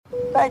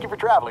Thank you for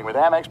traveling with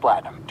Amex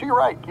Platinum. To your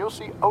right, you'll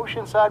see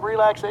oceanside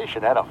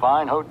relaxation at a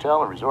fine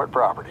hotel and resort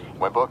property.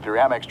 When booked through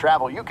Amex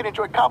Travel, you can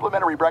enjoy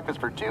complimentary breakfast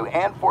for 2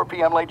 and 4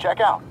 p.m. late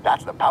checkout.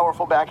 That's the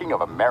powerful backing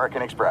of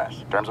American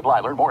Express. Terms apply.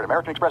 Learn more at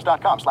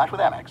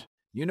americanexpress.com/withAmex.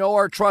 You know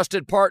our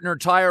trusted partner,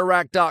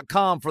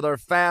 TireRack.com, for their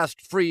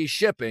fast, free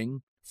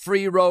shipping,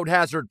 free road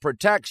hazard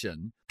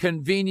protection,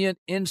 convenient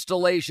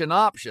installation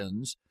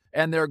options,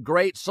 and their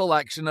great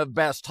selection of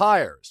best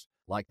tires,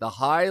 like the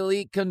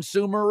highly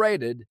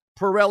consumer-rated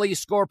Pirelli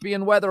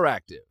Scorpion Weather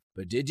Active.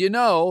 But did you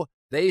know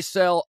they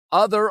sell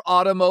other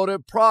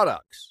automotive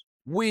products?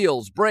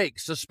 Wheels,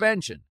 brakes,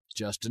 suspension,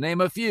 just to name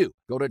a few.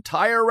 Go to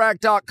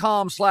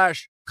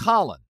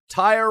TireRack.com/Colin.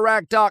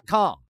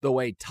 TireRack.com, the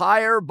way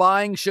tire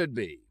buying should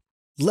be.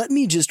 "Let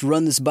me just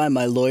run this by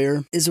my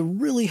lawyer" is a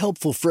really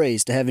helpful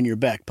phrase to have in your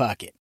back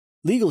pocket.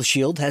 Legal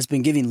Shield has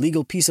been giving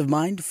legal peace of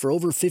mind for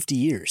over 50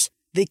 years.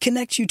 They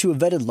connect you to a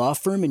vetted law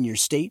firm in your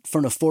state for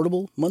an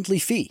affordable monthly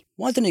fee.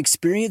 Want an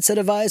experienced set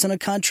of eyes on a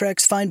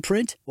contract's fine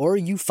print? Or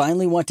you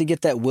finally want to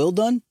get that will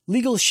done?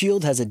 Legal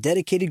Shield has a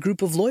dedicated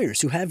group of lawyers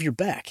who have your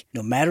back,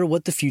 no matter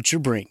what the future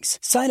brings.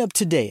 Sign up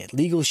today at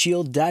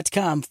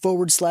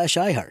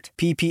LegalShield.com/iHeart.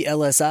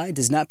 PPLSI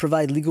does not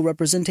provide legal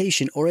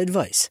representation or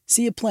advice.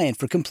 See a plan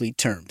for complete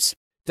terms.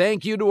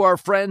 Thank you to our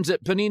friends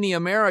at Panini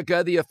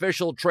America, the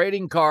official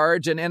trading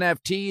cards and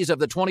NFTs of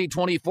the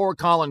 2024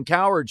 Colin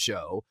Cowherd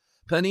Show.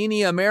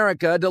 Panini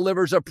America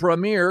delivers a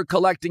premier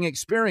collecting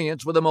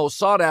experience with the most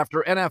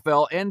sought-after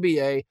NFL,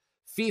 NBA,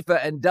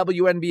 FIFA, and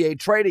WNBA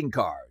trading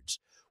cards.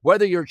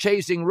 Whether you're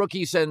chasing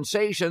rookie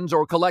sensations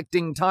or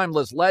collecting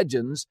timeless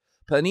legends,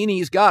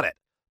 Panini's got it.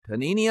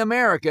 Panini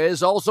America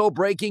is also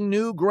breaking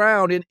new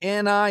ground in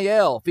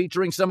NIL,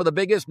 featuring some of the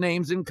biggest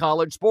names in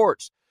college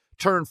sports.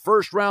 Turn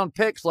first-round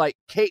picks like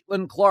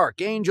Caitlin Clark,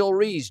 Angel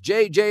Reese,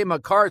 J.J.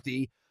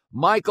 McCarthy,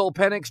 Michael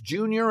Penix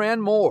Jr.,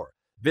 and more.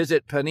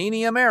 Visit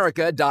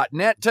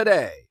PaniniAmerica.net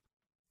today.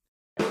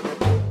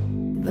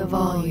 The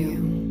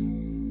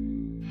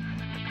Volume.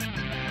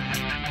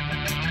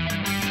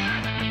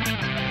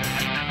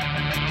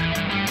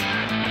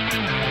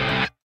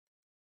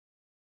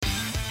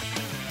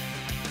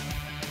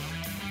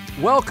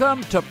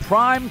 Welcome to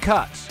Prime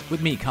Cuts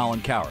with me,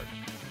 Colin Cowherd.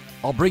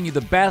 I'll bring you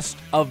the best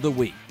of the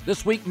week.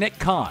 This week, Nick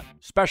Khan,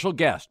 special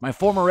guest, my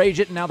former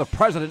agent and now the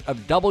president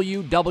of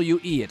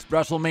WWE. It's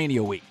WrestleMania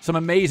week. Some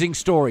amazing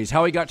stories,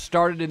 how he got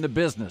started in the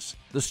business,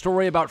 the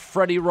story about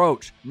Freddie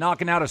Roach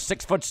knocking out a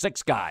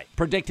 6'6" guy,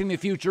 predicting the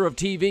future of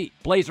TV,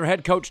 Blazer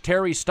head coach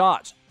Terry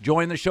Stotts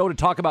joined the show to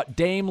talk about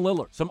Dame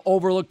Lillard, some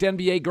overlooked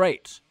NBA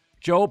greats.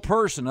 Joe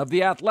Person of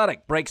The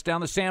Athletic breaks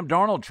down the Sam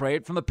Darnold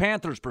trade from the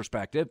Panthers'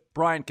 perspective.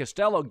 Brian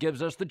Costello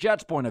gives us the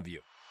Jets' point of view.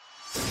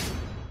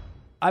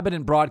 I've been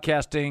in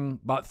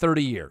broadcasting about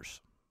 30 years.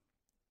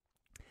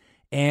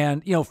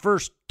 And,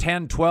 first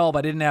 10, 12,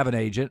 I didn't have an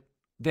agent.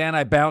 Then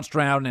I bounced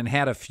around and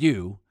had a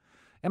few.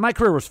 And my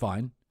career was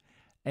fine.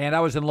 And I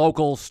was in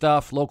local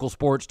stuff, local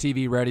sports,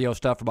 TV, radio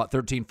stuff for about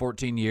 13,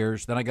 14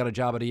 years. Then I got a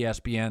job at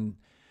ESPN.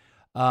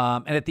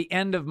 And at the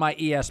end of my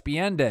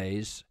ESPN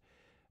days,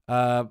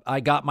 I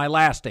got my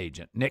last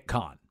agent, Nick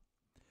Khan.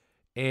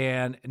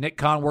 And Nick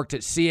Khan worked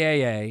at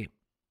CAA.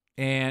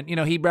 And,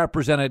 he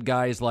represented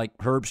guys like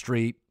Herb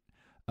Street.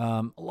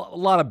 A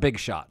lot of big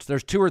shots.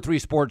 There's 2 or 3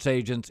 sports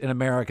agents in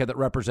America that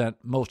represent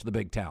most of the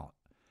big talent.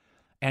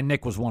 And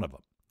Nick was one of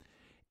them.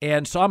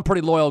 And so I'm a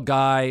pretty loyal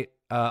guy.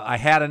 I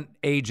had an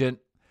agent.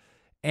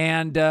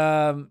 And,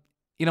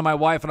 my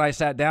wife and I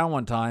sat down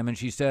one time and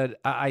she said,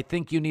 I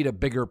think you need a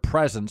bigger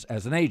presence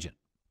as an agent.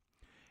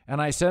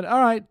 And I said,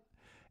 all right.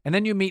 And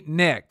then you meet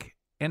Nick.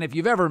 And if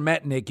you've ever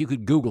met Nick, you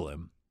could Google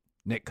him,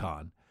 Nick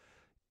Khan.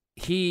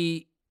 If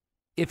he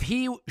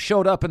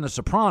showed up in The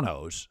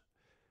Sopranos,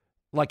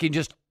 like he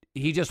just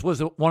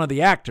was one of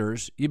the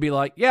actors, you'd be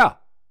like, yeah,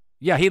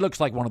 he looks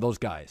like one of those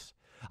guys.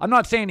 I'm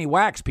not saying he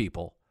whacks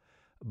people,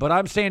 but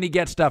I'm saying he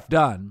gets stuff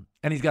done,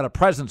 and he's got a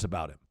presence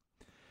about him.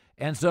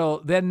 And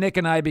so then Nick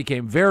and I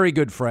became very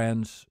good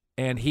friends,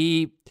 and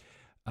he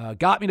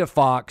got me to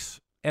Fox,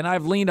 and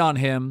I've leaned on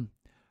him.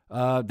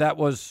 That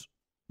was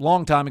a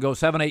long time ago,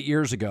 7, 8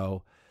 years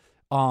ago,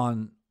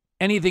 on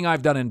anything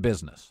I've done in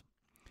business.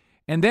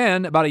 And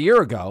then about a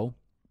year ago,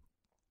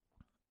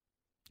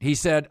 he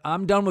said,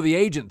 I'm done with the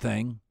agent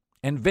thing,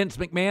 and Vince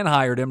McMahon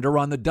hired him to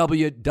run the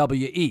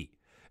WWE,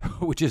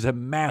 which is a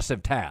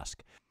massive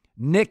task.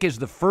 Nick is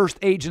the first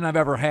agent I've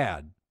ever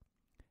had.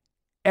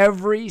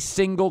 Every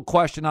single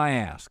question I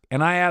ask,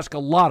 and I ask a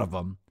lot of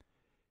them,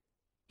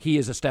 he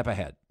is a step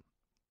ahead.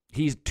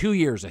 He's 2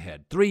 years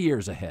ahead, 3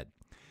 years ahead.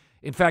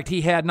 In fact,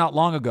 he had not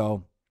long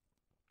ago,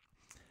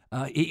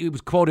 he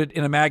was quoted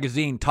in a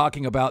magazine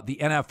talking about the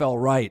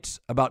NFL rights,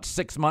 about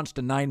 6 months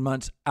to 9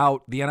 months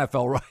out, the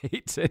NFL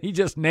rights, and he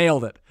just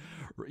nailed it.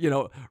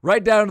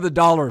 Right down to the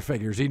dollar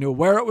figures. He knew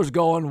where it was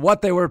going,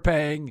 what they were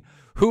paying,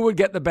 who would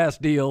get the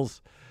best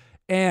deals.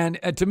 And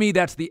to me,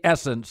 that's the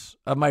essence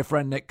of my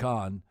friend Nick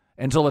Khan.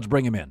 And so let's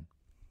bring him in.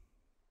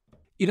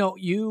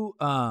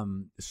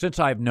 Since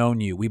I've known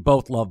you, we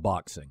both love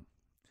boxing.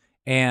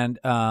 And,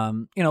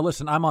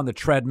 listen, I'm on the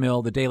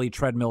treadmill, the daily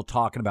treadmill,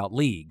 talking about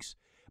leagues.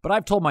 But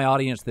I've told my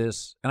audience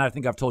this, and I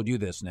think I've told you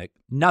this, Nick.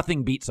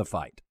 Nothing beats a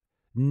fight.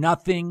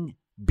 Nothing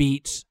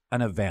beats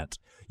an event.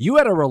 You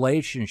had a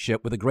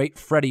relationship with the great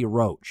Freddie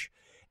Roach.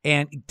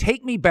 And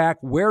take me back.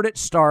 Where did it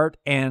start?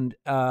 And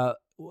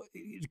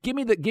give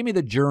me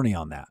the journey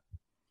on that.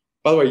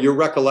 By the way, your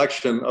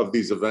recollection of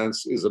these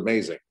events is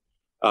amazing.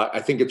 I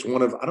think it's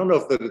I don't know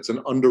if that it's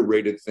an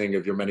underrated thing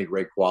of your many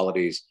great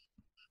qualities,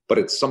 but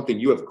it's something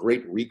you have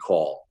great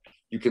recall.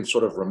 You can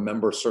sort of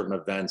remember certain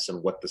events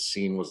and what the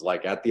scene was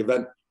like at the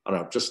event. I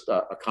don't know, just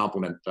a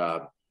compliment.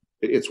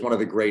 It's one of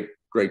the great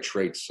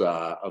traits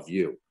of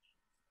you.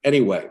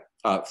 Anyway,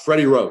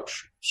 Freddie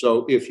Roach.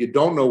 So if you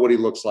don't know what he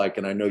looks like,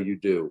 and I know you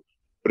do,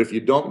 but if you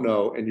don't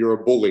know and you're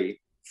a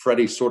bully,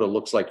 Freddie sort of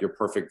looks like your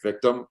perfect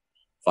victim.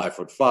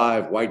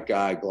 5'5", white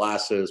guy,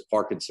 glasses,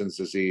 Parkinson's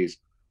disease.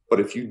 But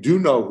if you do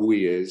know who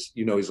he is,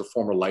 you know he's a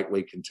former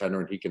lightweight contender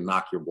and he can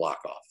knock your block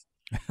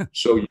off.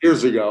 So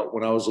years ago,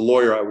 when I was a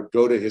lawyer, I would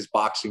go to his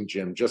boxing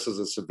gym just as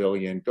a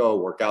civilian, go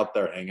work out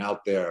there, hang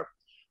out there.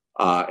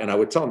 And I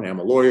would tell him, hey, I'm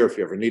a lawyer. If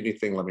you ever need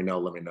anything, let me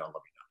know.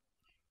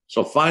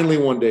 So finally,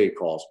 one day he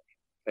calls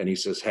me and he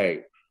says,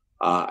 hey,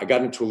 I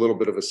got into a little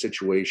bit of a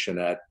situation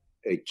at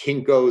a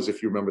Kinko's,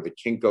 if you remember the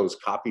Kinko's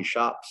copy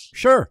shops.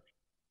 Sure.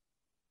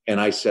 And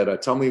I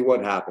said, tell me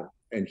what happened.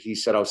 And he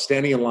said, I was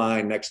standing in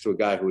line next to a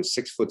guy who was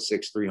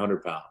 6'6",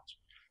 300 pounds.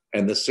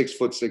 And the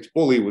 6'6"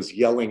 bully was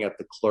yelling at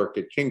the clerk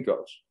at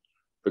Kinko's.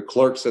 The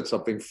clerk said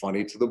something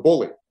funny to the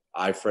bully.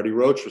 I, Freddie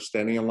Roach, was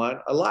standing in line.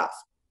 I laughed.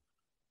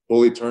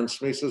 Bully turns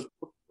to me and says,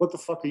 what the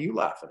fuck are you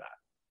laughing at?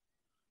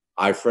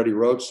 I, Freddie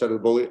Roach, said to the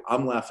bully,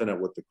 I'm laughing at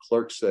what the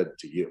clerk said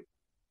to you.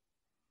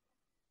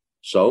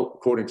 So,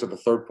 according to the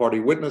third-party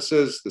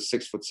witnesses, the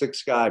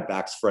 6'6" guy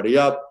backs Freddie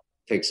up,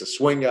 takes a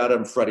swing at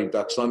him. Freddie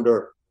ducks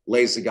under,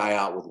 lays the guy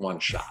out with one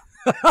shot.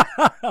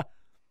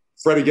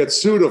 Freddie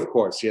gets sued, of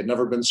course. He had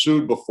never been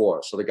sued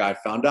before. So the guy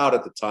found out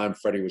at the time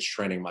Freddie was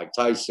training Mike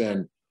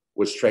Tyson,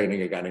 was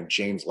training a guy named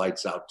James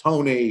Lights Out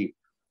Tony,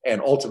 and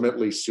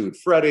ultimately sued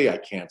Freddie. I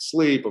can't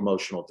sleep,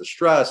 emotional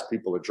distress.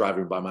 People are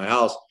driving by my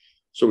house.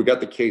 So we got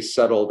the case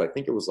settled. I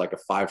think it was like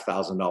a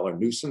 $5,000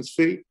 nuisance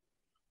fee.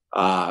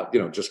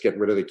 Just get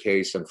rid of the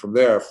case. And from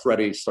there,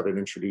 Freddie started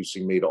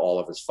introducing me to all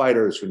of his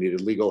fighters who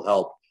needed legal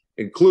help,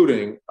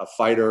 including a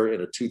fighter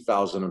in a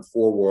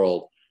 2004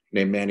 world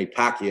named Manny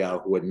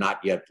Pacquiao, who had not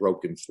yet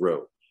broken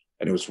through.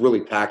 And it was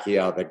really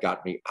Pacquiao that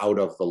got me out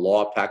of the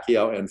law,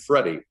 Pacquiao and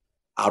Freddie,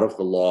 out of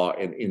the law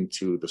and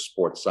into the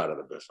sports side of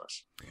the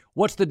business.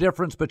 What's the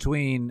difference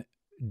between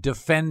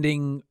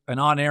defending an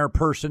on-air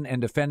person and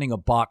defending a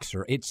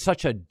boxer? It's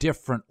such a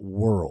different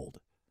world.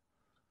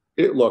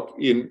 Look,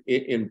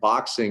 in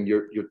boxing,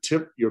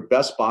 your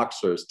best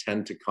boxers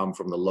tend to come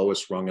from the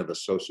lowest rung of the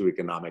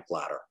socioeconomic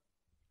ladder.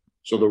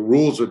 So the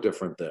rules are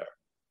different there.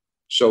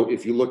 So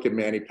if you look at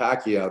Manny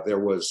Pacquiao, there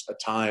was a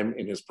time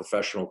in his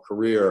professional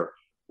career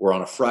where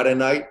on a Friday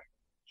night,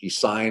 he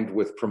signed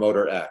with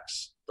Promoter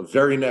X. The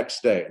very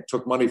next day, and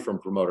took money from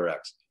Promoter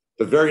X.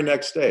 The very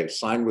next day,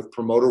 signed with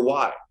Promoter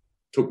Y.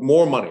 Took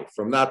more money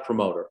from that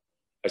promoter.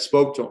 I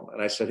spoke to him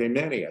and I said, hey,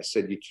 Manny, I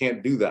said, you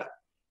can't do that.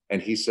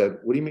 And he said,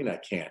 what do you mean I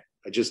can't?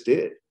 I just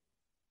did.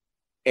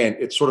 And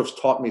it sort of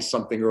taught me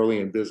something early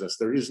in business.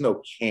 There is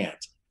no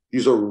can't.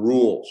 These are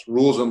rules.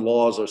 Rules and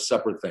laws are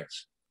separate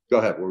things. Go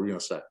ahead. What were you going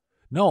to say?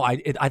 No,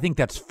 I think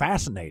that's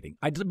fascinating.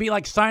 It'd be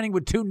like signing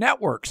with two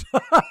networks.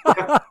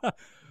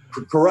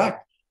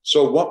 Correct.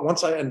 So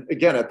and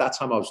again, at that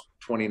time I was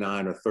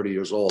 29 or 30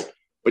 years old,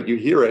 but you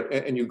hear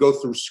it and you go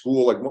through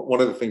school. Like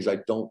one of the things I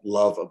don't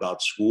love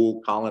about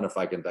school, Colin, if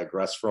I can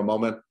digress for a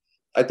moment,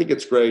 I think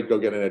it's great. Go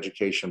get an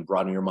education,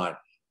 broaden your mind.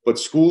 But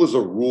school is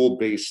a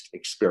rule-based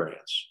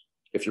experience.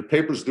 If your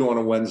paper's due on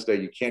a Wednesday,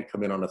 you can't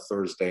come in on a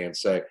Thursday and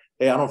say,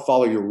 hey, I don't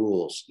follow your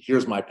rules.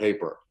 Here's my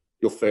paper.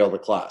 You'll fail the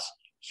class.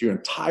 So your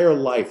entire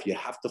life, you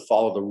have to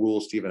follow the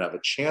rules to even have a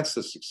chance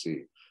to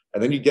succeed.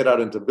 And then you get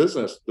out into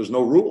business, there's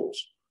no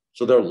rules.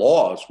 So there are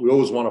laws. We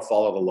always want to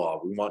follow the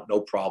law. We want no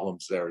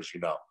problems there, as you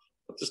know.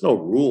 But there's no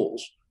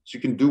rules. So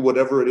you can do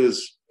whatever it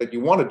is that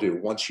you want to do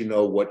once you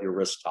know what your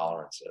risk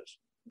tolerance is.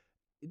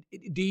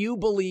 Do you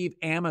believe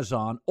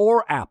Amazon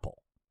or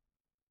Apple,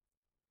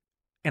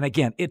 and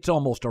again, it's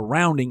almost a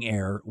rounding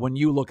error when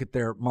you look at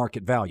their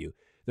market value,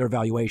 their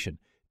valuation,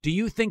 do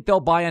you think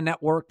they'll buy a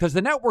network? Because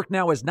the network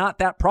now is not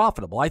that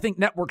profitable. I think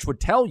networks would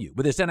tell you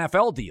with this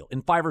NFL deal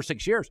in 5 or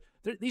 6 years,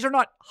 these are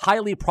not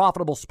highly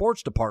profitable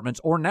sports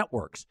departments or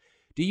networks.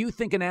 Do you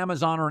think an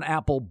Amazon or an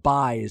Apple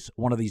buys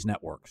one of these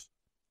networks?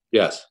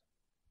 Yes.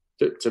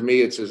 To me,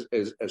 it's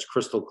as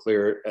crystal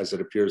clear as it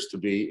appears to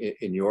be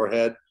in your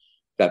head,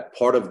 that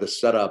part of the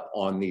setup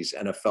on these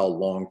NFL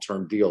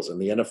long-term deals,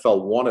 and the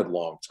NFL wanted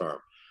long-term,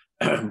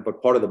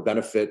 but part of the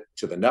benefit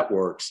to the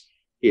networks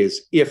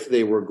is if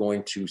they were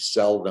going to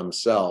sell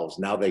themselves,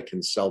 now they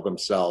can sell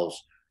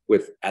themselves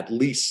with at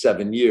least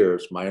 7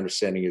 years. My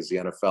understanding is the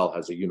NFL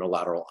has a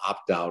unilateral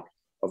opt-out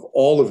of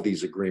all of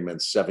these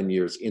agreements 7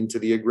 years into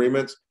the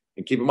agreements.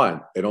 And keep in mind,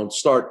 they don't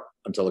start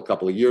until a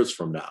couple of years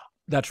from now.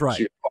 That's right. So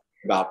you're talking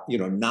about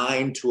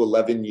 9 to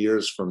 11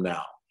 years from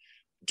now,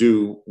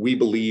 do we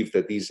believe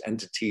that these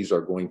entities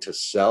are going to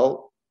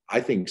sell?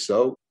 I think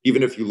so.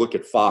 Even if you look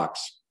at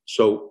Fox.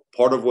 So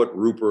part of what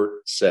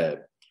Rupert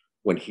said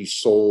when he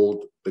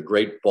sold the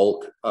great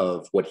bulk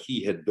of what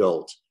he had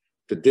built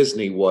to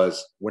Disney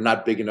was, we're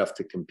not big enough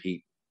to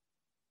compete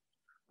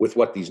with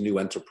what these new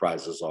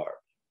enterprises are.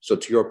 So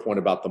to your point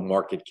about the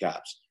market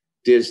caps,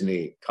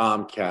 Disney,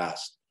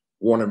 Comcast,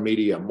 Warner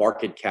Media,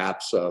 market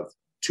caps of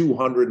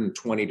 $220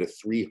 to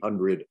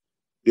 $300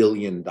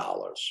 billion.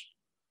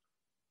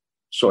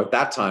 So at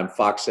that time,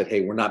 Fox said,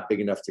 hey, we're not big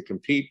enough to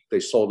compete. They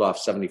sold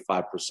off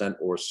 75%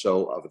 or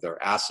so of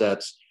their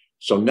assets.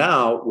 So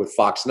now with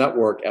Fox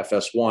Network,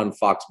 FS1,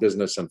 Fox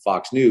Business, and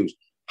Fox News,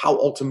 how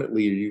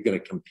ultimately are you going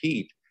to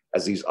compete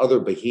as these other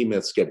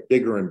behemoths get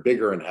bigger and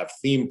bigger and have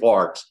theme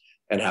parks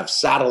and have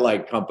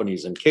satellite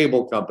companies and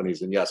cable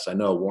companies? And yes, I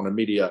know Warner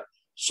Media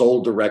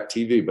sold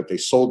DirecTV, but they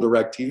sold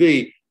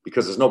DirecTV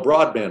because there's no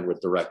broadband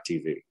with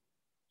DirecTV.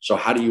 So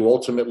how do you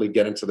ultimately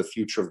get into the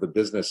future of the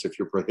business if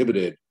you're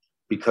prohibited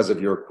because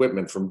of your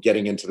equipment from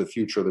getting into the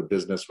future of the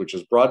business, which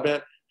is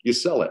broadband? You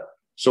sell it.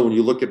 So when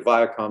you look at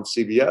Viacom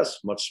CBS,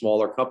 much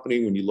smaller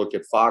company. When you look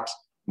at Fox,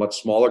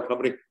 much smaller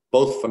company.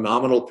 Both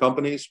phenomenal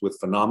companies with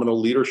phenomenal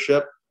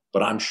leadership,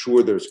 but I'm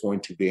sure there's going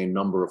to be a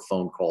number of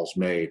phone calls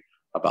made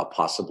about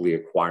possibly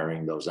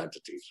acquiring those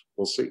entities.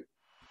 We'll see.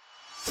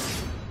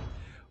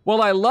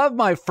 Well, I love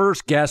my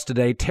first guest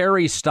today,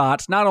 Terry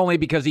Stotts, not only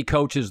because he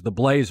coaches the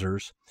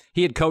Blazers.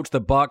 He had coached the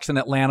Bucks in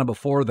Atlanta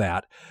before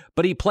that,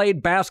 but he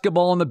played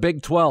basketball in the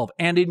Big 12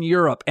 and in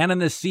Europe and in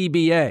the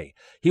CBA.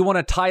 He won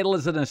a title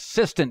as an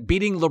assistant,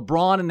 beating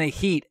LeBron in the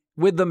Heat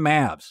with the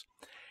Mavs.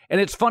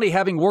 And it's funny,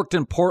 having worked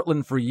in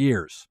Portland for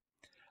years,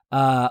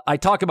 I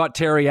talk about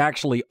Terry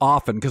actually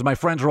often because my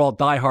friends are all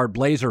diehard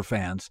Blazer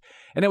fans.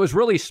 And it was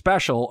really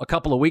special a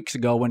couple of weeks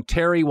ago when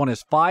Terry won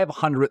his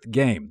 500th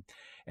game.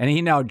 And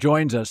he now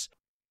joins us.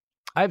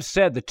 I've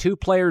said the two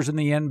players in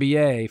the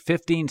NBA,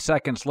 15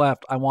 seconds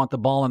left, I want the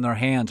ball in their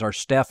hands, are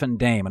Steph and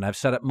Dame. And I've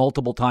said it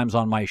multiple times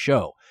on my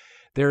show.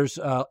 There's,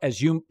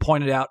 as you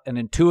pointed out, an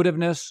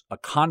intuitiveness, a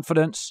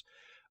confidence.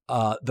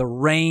 The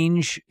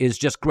range is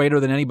just greater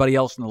than anybody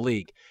else in the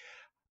league.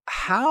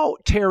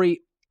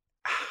 Terry,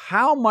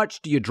 how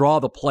much do you draw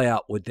the play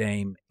out with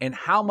Dame, and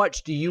how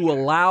much do you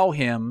allow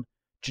him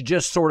to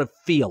just sort of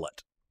feel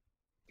it?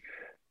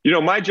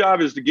 My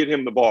job is to get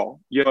him the ball.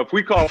 If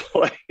we call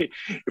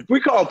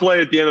a play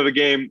at the end of the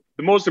game,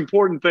 the most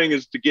important thing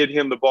is to get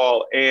him the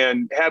ball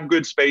and have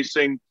good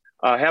spacing,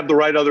 have the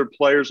right other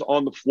players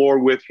on the floor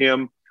with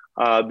him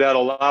that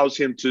allows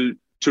him to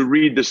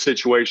read the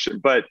situation.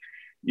 But,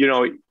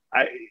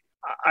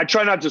 I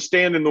try not to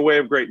stand in the way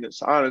of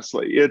greatness,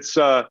 honestly. It's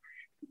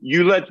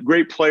you let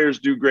great players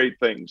do great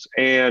things.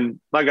 And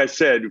like I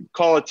said,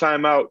 call a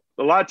timeout.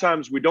 A lot of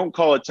times we don't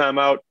call a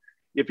timeout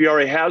if he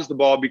already has the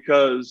ball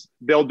because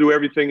they'll do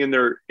everything in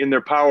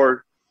their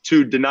power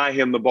to deny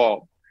him the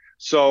ball.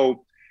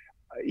 So,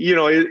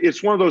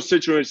 it's one of those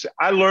situations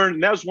I learned,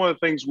 and that's one of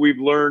the things we've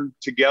learned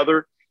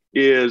together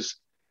is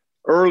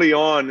early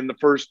on in the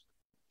first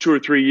 2 or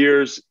 3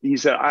 years, he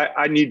said,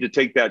 I need to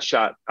take that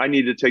shot. I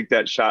need to take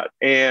that shot.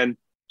 And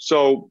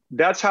so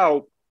that's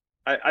how,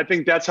 I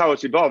think that's how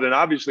it's evolved. And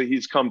obviously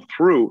he's come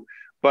through,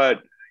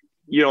 but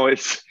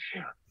it's,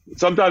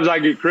 sometimes I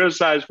get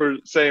criticized for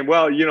saying,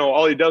 well,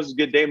 all he does is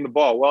get Dame the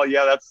ball. Well,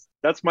 yeah,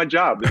 that's my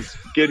job, is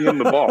get him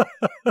the ball.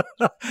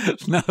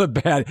 It's not a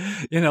bad,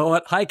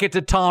 what? Hike it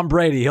to Tom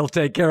Brady. He'll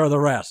take care of the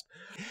rest.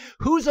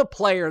 Who's a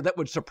player that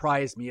would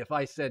surprise me if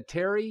I said,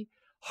 Terry,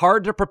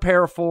 hard to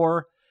prepare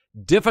for,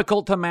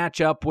 difficult to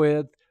match up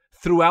with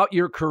throughout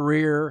your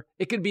career?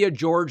 It could be a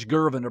George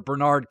Gervin or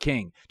Bernard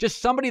King.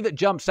 Just somebody that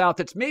jumps out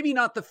that's maybe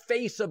not the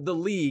face of the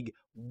league,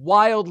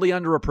 wildly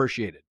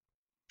underappreciated.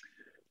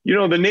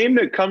 The name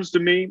that comes to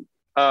me,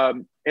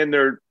 and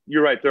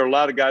you're right, there are a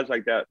lot of guys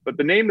like that, but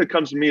the name that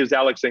comes to me is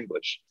Alex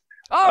English.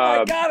 Oh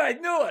my God, I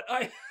knew it.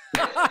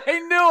 I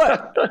knew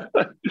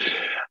it.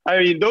 I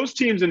mean, those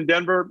teams in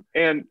Denver,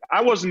 and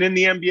I wasn't in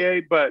the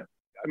NBA, but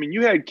I mean,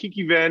 you had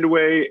Kiki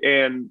Vandeweghe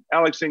and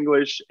Alex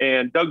English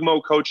and Doug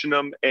Moe coaching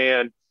them,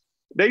 and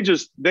they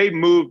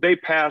moved, they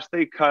passed,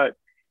 they cut.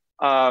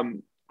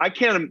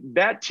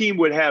 That team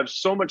would have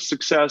so much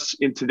success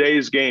in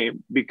today's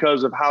game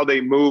because of how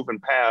they move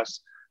and pass.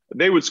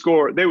 They would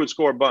score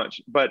a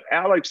bunch. But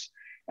Alex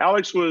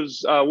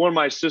was one of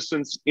my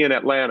assistants in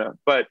Atlanta,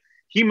 but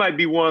he might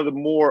be one of the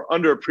more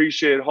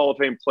underappreciated Hall of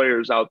Fame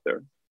players out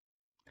there.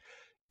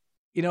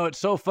 It's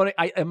so funny.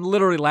 I am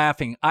literally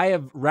laughing. I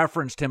have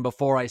referenced him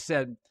before. I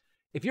said,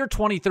 if you're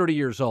 20, 30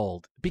 years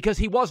old, because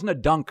he wasn't a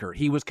dunker,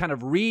 he was kind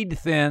of reed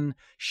thin,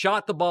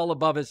 shot the ball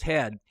above his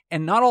head,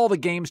 and not all the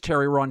games,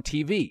 Terry, were on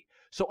TV.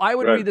 So I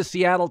would read the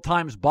Seattle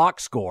Times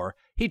box score.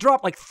 He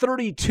dropped like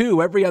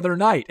 32 every other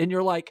night. And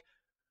you're like,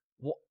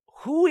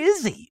 who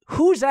is he?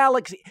 Who's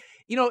Alex?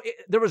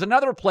 There was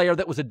another player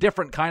that was a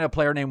different kind of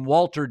player named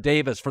Walter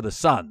Davis for the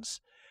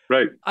Suns.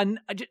 Right.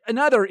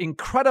 Another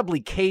incredibly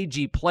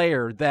cagey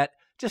player that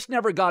just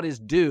never got his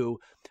due.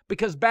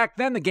 because back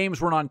then the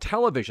games weren't on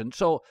television.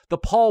 So the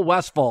Paul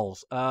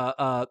Westphals,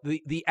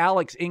 the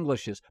Alex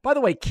Englishes. By the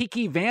way,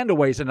 Kiki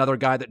Vandeweghe is another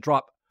guy that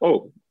dropped.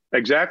 Oh,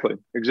 exactly.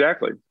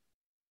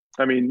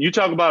 I mean, you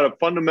talk about a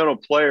fundamental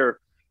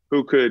player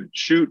who could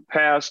shoot,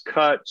 pass,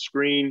 cut,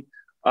 screen.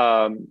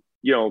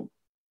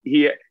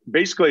 He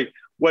basically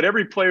what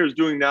every player is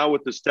doing now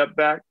with the step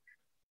back.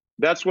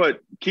 That's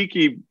what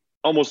Kiki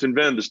almost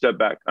invented, the step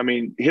back. I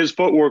mean, his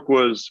footwork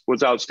was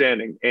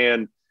outstanding.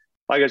 And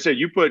like I said,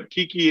 you put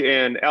Kiki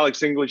and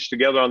Alex English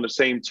together on the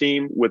same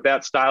team with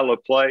that style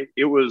of play,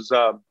 it would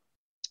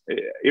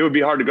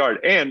be hard to guard.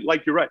 And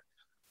like you're right,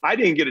 I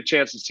didn't get a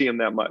chance to see him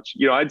that much.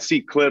 I'd see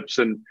clips,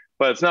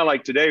 but it's not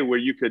like today where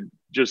you could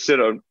just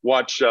sit and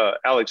watch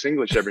Alex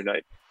English every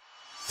night.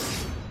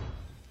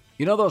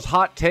 You know those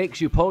hot takes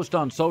you post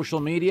on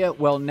social media?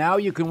 Well, now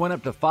you can win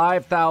up to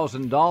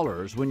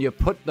 $5,000 when you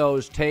put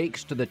those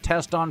takes to the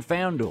test on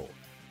FanDuel.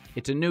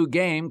 It's a new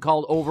game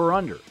called Over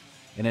Under,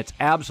 and it's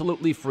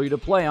absolutely free to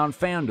play on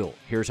FanDuel.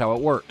 Here's how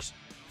it works.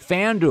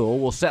 FanDuel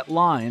will set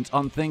lines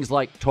on things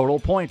like total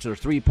points or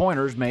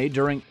three-pointers made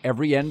during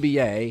every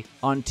NBA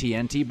on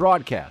TNT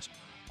broadcast.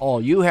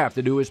 All you have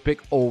to do is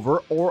pick over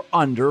or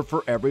under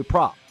for every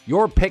prop.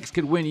 Your picks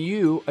could win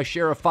you a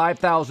share of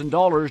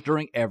 $5,000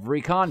 during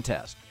every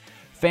contest.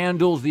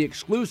 FanDuel's the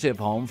exclusive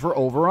home for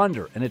Over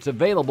Under, and it's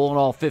available in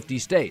all 50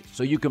 states,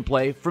 so you can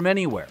play from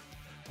anywhere.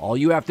 All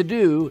you have to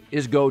do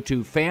is go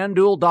to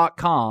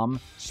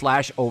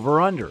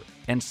FanDuel.com/overunder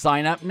and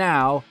sign up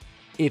now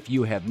if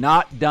you have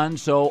not done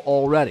so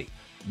already.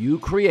 You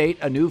create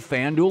a new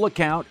FanDuel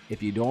account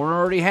if you don't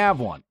already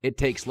have one. It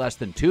takes less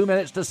than 2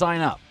 minutes to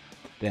sign up.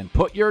 Then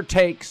put your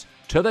takes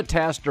to the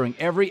test during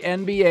every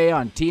NBA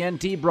on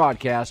TNT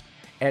broadcast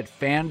at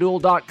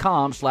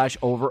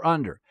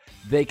FanDuel.com/overunder.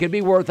 They can be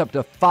worth up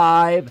to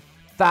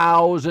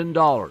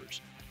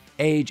 $5,000.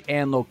 Age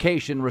and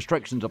location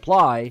restrictions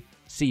apply.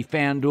 See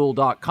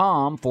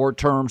FanDuel.com for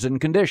terms and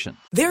conditions.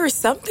 There are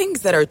some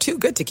things that are too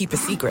good to keep a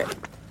secret.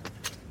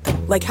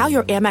 Like how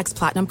your Amex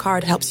Platinum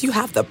card helps you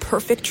have the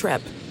perfect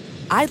trip.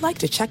 I'd like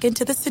to check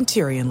into the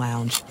Centurion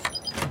Lounge.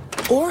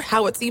 Or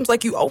how it seems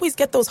like you always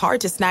get those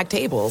hard-to-snag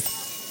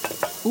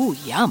tables. Ooh,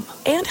 yum.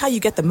 And how you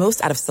get the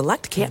most out of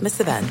select can't-miss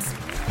events.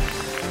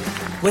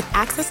 With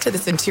access to the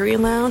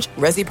Centurion Lounge,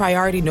 Resi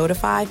Priority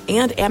Notified,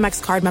 and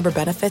Amex card member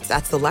benefits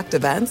at select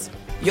events,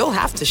 you'll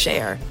have to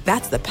share.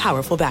 That's the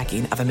powerful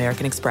backing of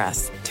American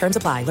Express. Terms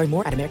apply. Learn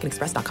more at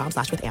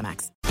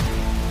americanexpress.com/withAmex.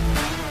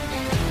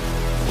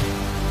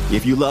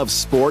 If you love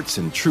sports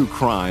and true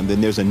crime,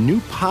 then there's a new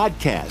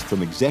podcast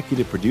from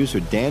executive producer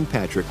Dan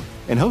Patrick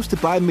and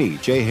hosted by me,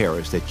 Jay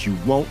Harris, that you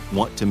won't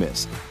want to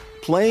miss.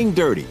 Playing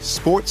Dirty: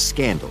 Sports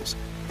Scandals.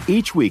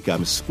 Each week,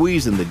 I'm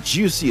squeezing the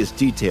juiciest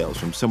details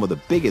from some of the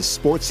biggest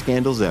sports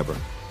scandals ever.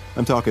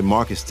 I'm talking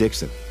Marcus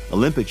Dixon,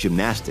 Olympic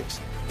gymnastics,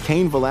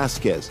 Cain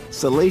Velasquez,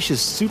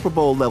 salacious Super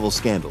Bowl-level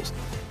scandals.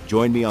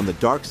 Join me on the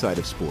dark side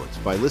of sports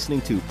by listening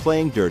to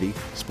Playing Dirty: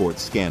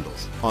 Sports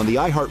Scandals on the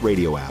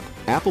iHeartRadio app,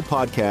 Apple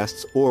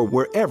Podcasts, or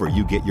wherever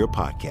you get your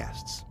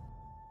podcasts.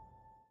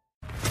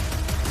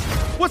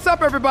 What's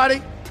up,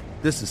 everybody?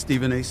 This is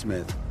Stephen A.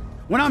 Smith.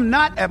 When I'm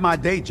not at my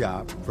day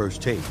job,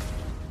 First Take,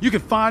 you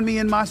can find me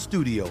in my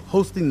studio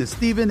hosting the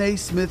Stephen A.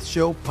 Smith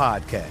Show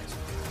podcast.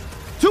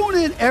 Tune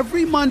in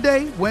every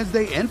Monday,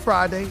 Wednesday, and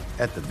Friday,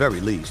 at the very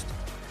least,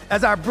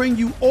 as I bring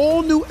you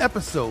all new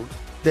episodes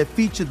that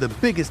feature the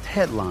biggest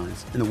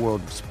headlines in the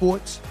world of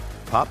sports,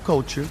 pop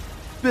culture,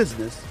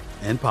 business,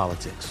 and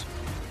politics.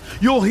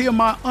 You'll hear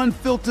my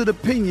unfiltered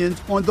opinions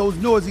on those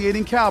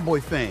nauseating Cowboy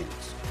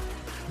fans,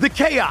 the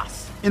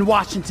chaos in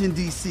Washington,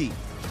 D.C.,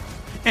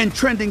 and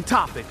trending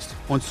topics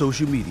on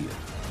social media,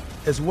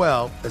 as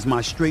well as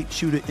my straight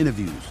shooter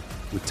interviews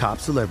with top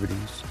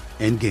celebrities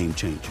and game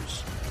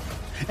changers.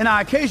 And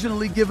I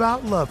occasionally give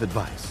out love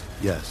advice.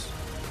 Yes,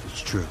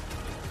 it's true.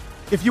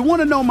 If you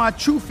want to know my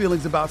true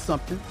feelings about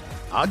something,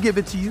 I'll give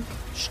it to you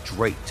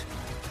straight.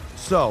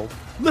 So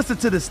listen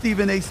to the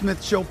Stephen A.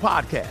 Smith Show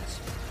podcast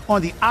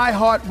on the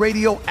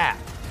iHeartRadio app,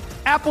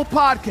 Apple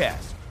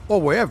Podcasts,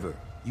 or wherever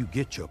you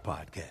get your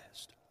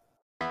podcast.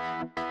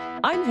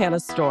 I'm Hannah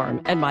Storm,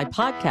 and my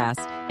podcast,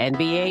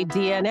 NBA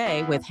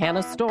DNA with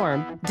Hannah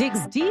Storm,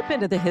 digs deep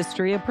into the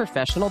history of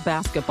professional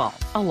basketball,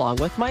 along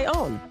with my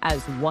own,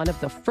 as one of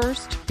the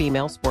first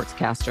female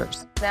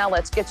sportscasters. Now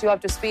let's get you up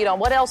to speed on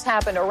what else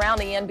happened around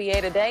the NBA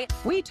today.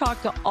 We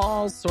talk to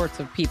all sorts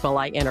of people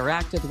I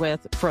interacted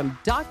with, from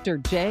Dr.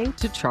 J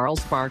to Charles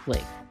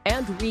Barkley,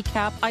 and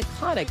recap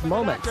iconic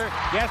moments.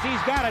 Yes,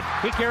 he's got it.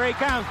 Here he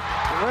comes.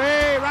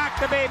 Way rock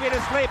the baby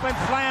to sleep and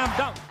slam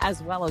dunk.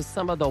 As well as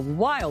some of the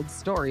wild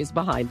stories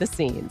behind the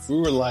scenes. We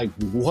were like,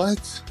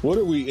 what? What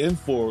are we in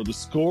for? The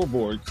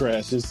scoreboard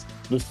crashes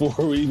before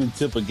we even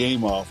tip a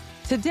game off.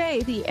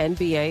 Today, the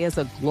NBA is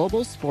a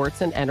global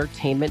sports and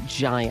entertainment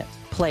giant.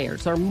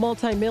 Players are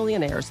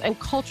multimillionaires and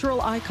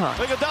cultural icons.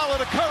 Iguodala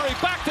to Curry,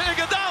 back to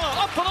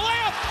Iguodala, up for the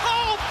layup.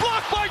 Oh,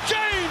 blocked by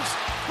James.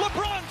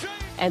 LeBron James.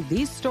 And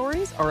these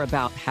stories are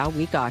about how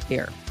we got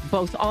here,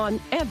 both on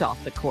and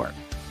off the court.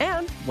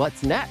 And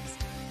what's next?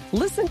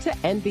 Listen to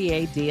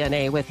NBA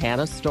DNA with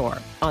Hannah Storm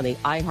on the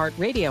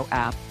iHeartRadio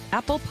app,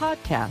 Apple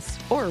Podcasts,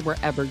 or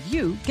wherever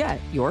you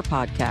get your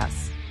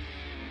podcasts.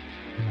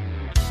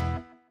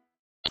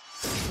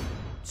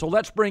 So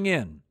let's bring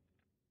in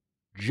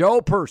Joe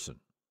Person.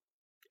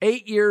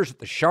 8 years at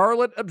the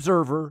Charlotte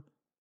Observer.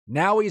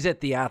 Now he's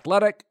at The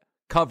Athletic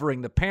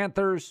covering the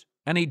Panthers,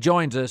 and he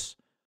joins us.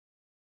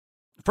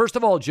 First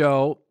of all,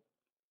 Joe,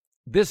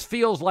 this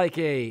feels like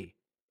a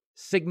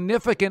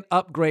significant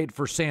upgrade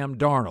for Sam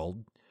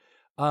Darnold.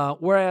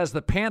 Whereas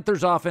the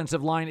Panthers'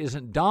 offensive line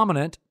isn't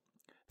dominant,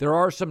 there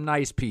are some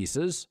nice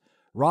pieces.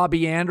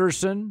 Robbie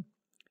Anderson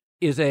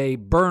is a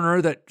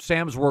burner that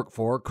Sam's worked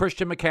for.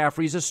 Christian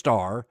McCaffrey's a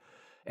star.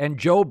 And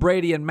Joe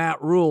Brady and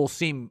Matt Rule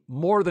seem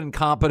more than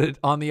competent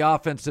on the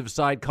offensive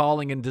side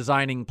calling and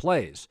designing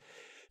plays.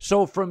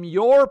 So from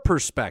your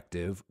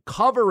perspective,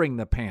 covering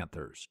the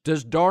Panthers,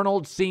 does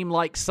Darnold seem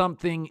like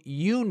something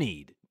you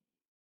need?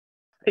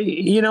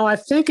 You know, I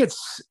think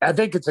it's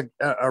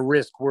a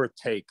risk worth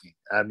taking.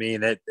 I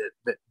mean,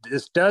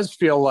 this does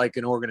feel like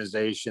an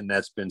organization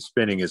that's been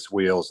spinning its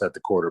wheels at the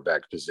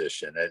quarterback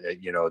position.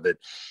 You know, that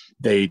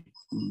they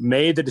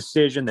made the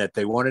decision that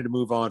they wanted to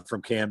move on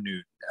from Cam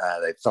Newton.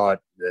 They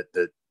thought that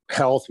the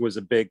health was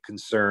a big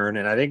concern.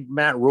 And I think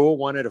Matt Rule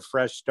wanted a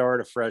fresh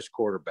start, a fresh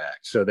quarterback.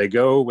 So they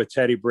go with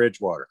Teddy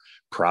Bridgewater.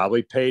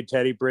 Probably paid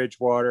Teddy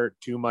Bridgewater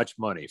too much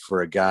money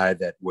for a guy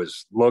that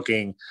was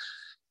looking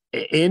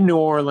in New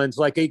Orleans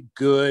like a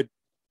good,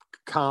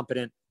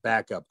 competent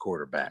backup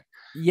quarterback.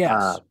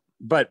 Yes.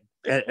 But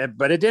it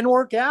didn't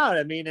work out.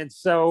 I mean, and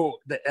so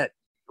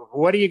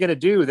what are you going to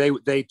do?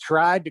 They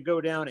tried to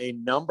go down a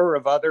number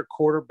of other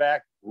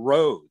quarterback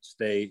roads.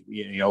 They,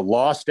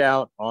 lost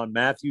out on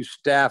Matthew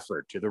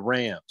Stafford to the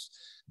Rams.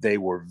 They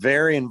were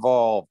very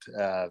involved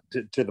to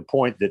the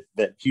point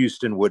that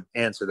Houston would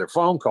answer their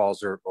phone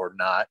calls or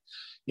not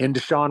in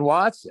Deshaun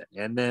Watson.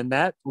 And then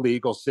that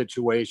legal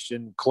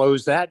situation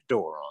closed that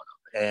door on him.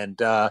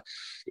 And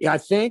I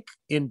think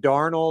in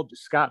Darnold,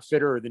 Scott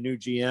Fitter, the new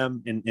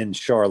GM in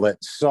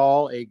Charlotte,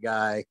 saw a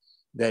guy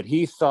that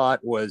he thought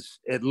was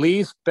at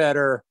least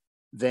better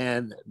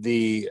than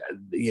the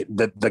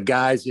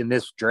guys in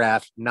this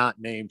draft not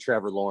named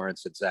Trevor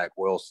Lawrence and Zach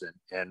Wilson.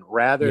 And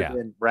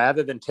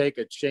rather than take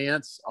a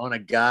chance on a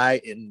guy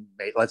in,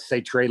 let's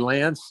say, Trey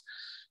Lance,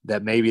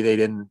 that maybe they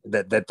didn't,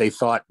 that they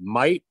thought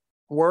might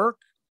work,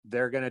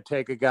 they're going to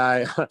take a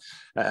guy,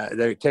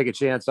 they take a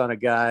chance on a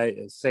guy,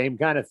 same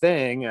kind of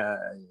thing.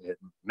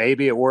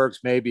 Maybe it works,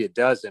 maybe it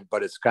doesn't,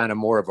 but it's kind of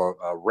more of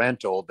a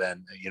rental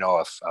than,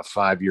 a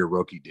 5-year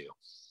rookie deal.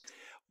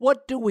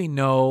 What do we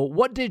know?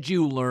 What did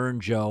you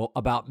learn, Joe,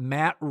 about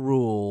Matt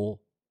Rule,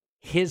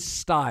 his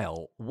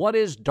style? What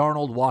is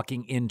Darnold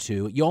walking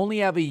into? You only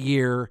have a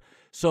year,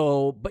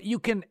 but you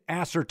can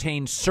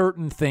ascertain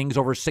certain things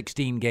over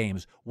 16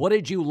 games. What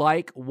did you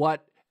like?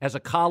 What, as a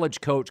college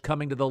coach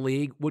coming to the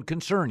league, would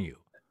concern you?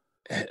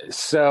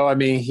 So, I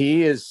mean,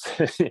 he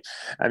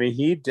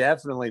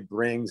definitely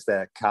brings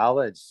that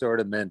college sort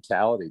of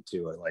mentality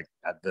to it. Like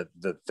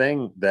the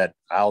thing that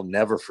I'll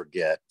never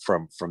forget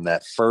from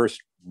that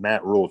first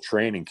Matt Rule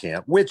training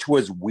camp, which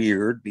was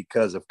weird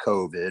because of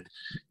COVID,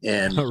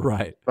 and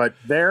right. But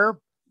they're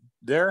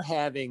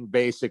having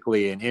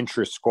basically an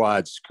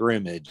intra-squad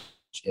scrimmage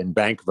in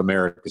Bank of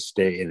America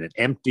Stadium, in an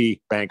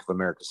empty Bank of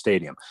America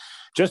Stadium.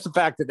 Just the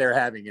fact that they're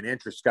having an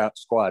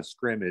intra-squad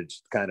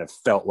scrimmage kind of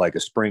felt like a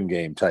spring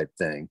game type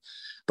thing.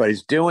 But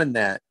he's doing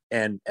that,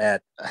 and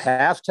at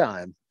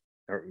halftime,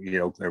 or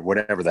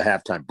whatever the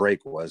halftime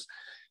break was,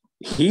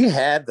 he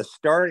had the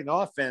starting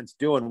offense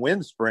doing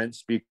wind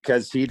sprints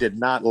because he did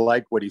not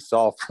like what he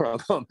saw from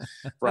them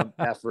from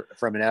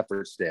an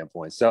effort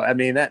standpoint. So, I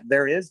mean, that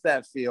there is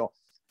that feel.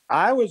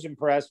 I was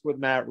impressed with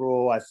Matt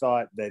Rule. I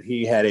thought that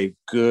he had a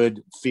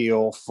good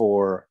feel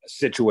for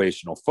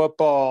situational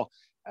football,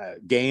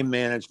 game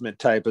management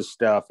type of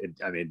stuff.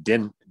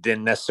 Didn't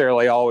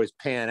necessarily always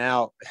pan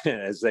out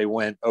as they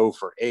went 0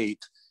 for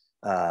 8.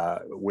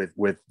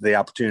 With the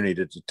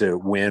opportunity to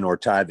win or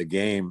tie the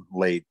game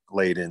late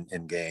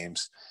in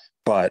games.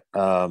 But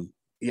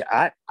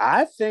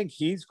I think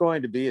he's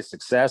going to be a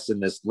success in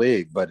this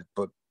league, but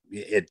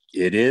it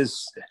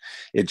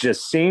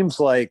just seems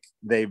like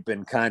they've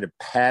been kind of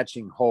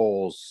patching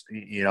holes,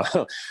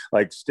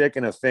 like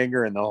sticking a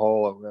finger in the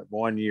hole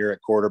 1 year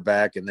at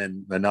quarterback, and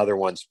then another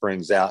one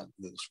springs up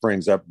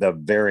the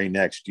very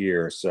next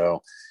year.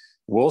 So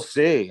we'll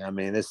see. I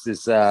mean, this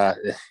is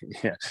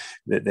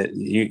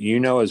you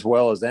know as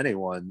well as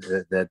anyone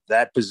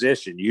that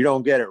position, you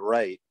don't get it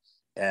right,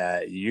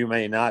 you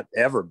may not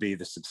ever be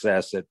the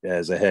success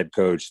as a head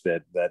coach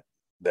that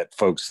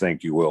folks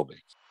think you will be.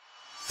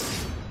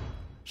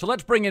 So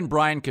let's bring in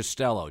Brian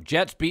Costello,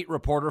 Jets beat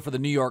reporter for the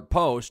New York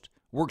Post,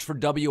 works for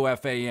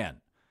WFAN.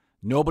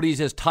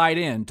 Nobody's as tied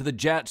in to the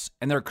Jets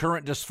and their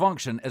current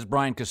dysfunction as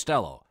Brian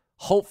Costello.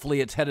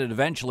 Hopefully it's headed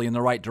eventually in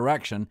the right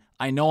direction.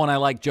 I know, and I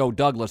like Joe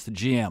Douglas, the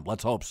GM.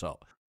 Let's hope so.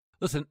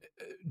 Listen,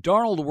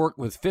 Darnold worked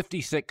with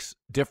 56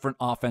 different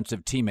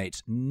offensive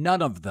teammates,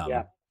 none of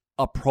them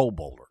a Pro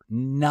Bowler.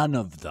 None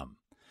of them.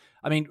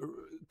 I mean,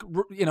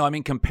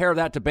 compare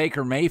that to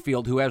Baker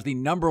Mayfield, who has the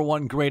number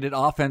 1 graded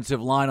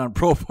offensive line on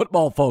Pro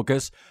Football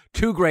Focus,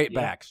 2 great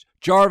backs,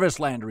 Jarvis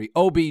Landry,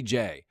 OBJ.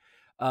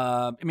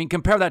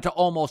 Compare that to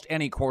almost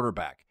any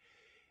quarterback.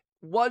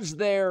 Was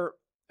there,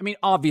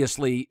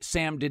 obviously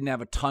Sam didn't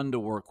have a ton to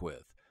work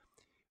with.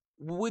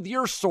 With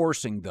your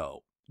sourcing,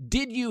 though,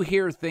 did you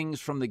hear things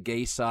from the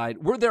Gase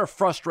side? Were there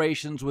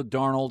frustrations with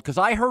Darnold? Because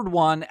I heard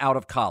one out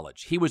of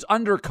college. He was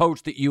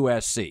undercoached at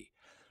USC,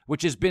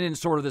 which has been in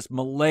sort of this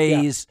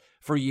malaise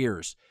for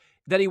years,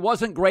 that he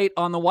wasn't great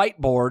on the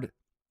whiteboard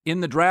in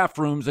the draft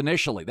rooms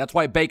initially. That's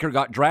why Baker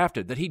got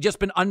drafted, that he'd just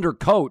been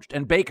undercoached,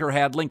 and Baker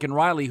had Lincoln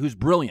Riley, who's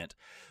brilliant.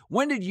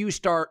 When did you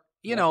start,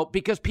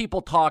 because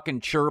people talk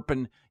and chirp,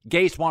 and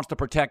Gase wants to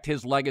protect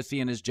his legacy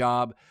and his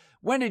job,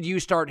 when did you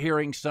start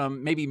hearing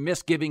some maybe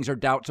misgivings or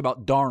doubts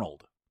about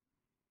Darnold?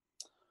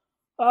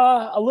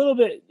 A little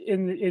bit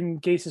in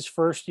Gase's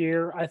first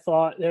year. I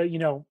thought,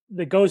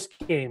 the Ghost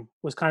game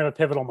was kind of a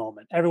pivotal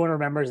moment. Everyone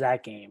remembers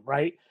that game,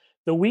 right?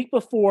 The week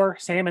before,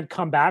 Sam had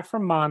come back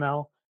from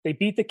mono. They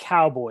beat the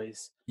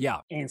Cowboys. Yeah.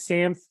 And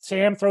Sam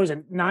throws a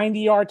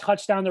 90-yard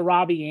touchdown to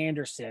Robbie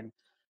Anderson,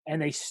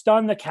 and they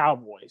stun the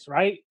Cowboys,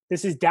 right?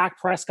 This is Dak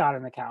Prescott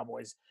and the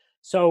Cowboys.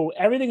 So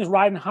everything is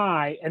riding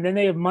high, and then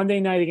they have Monday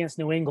night against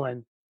New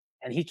England,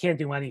 and he can't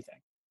do anything.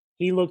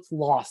 He looked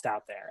lost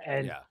out there.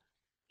 And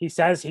he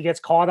says he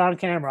gets caught on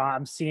camera,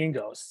 I'm seeing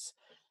ghosts.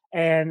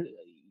 And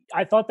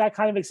I thought that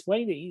kind of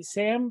explained it.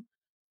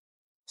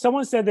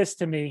 Someone said this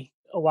to me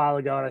a while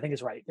ago, and I think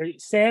it's right.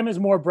 Sam is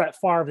more Brett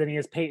Favre than he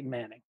is Peyton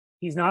Manning.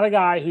 He's not a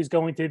guy who's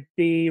going to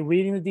be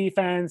reading the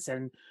defense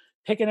and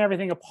picking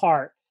everything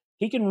apart.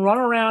 He can run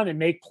around and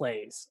make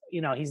plays.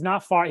 He's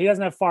not far. He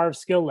doesn't have Favre's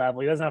skill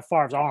level. He doesn't have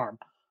Favre's arm,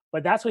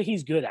 but that's what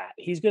he's good at.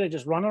 He's good at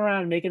just running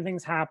around and making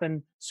things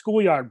happen.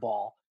 Schoolyard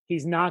ball.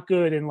 He's not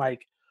good in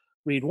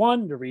read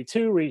 1 to read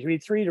 2,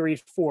 read 3 to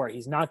read 4.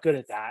 He's not good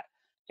at that.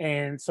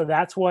 And so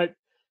that's what,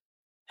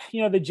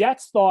 the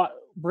Jets thought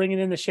bringing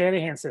in the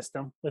Shanahan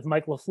system with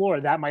Mike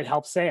LaFleur, that might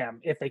help Sam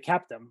if they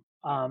kept him.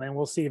 And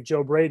we'll see if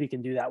Joe Brady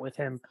can do that with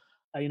him.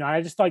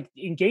 I just thought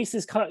in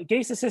Gase's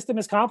system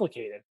is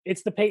complicated.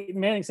 It's the Peyton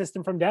Manning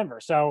system from Denver.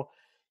 So,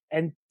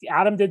 and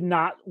Adam did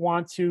not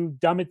want to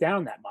dumb it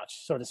down that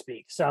much, so to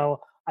speak.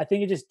 So I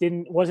think it just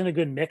wasn't a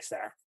good mix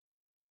there.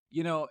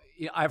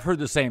 I've heard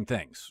the same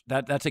things.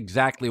 That's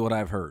exactly what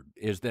I've heard,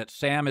 is that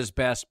Sam is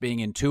best being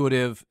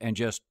intuitive and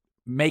just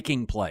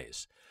making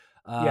plays.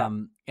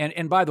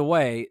 And by the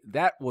way,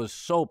 that was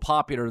so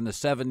popular in the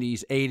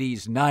 70s,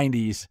 80s,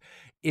 90s.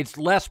 It's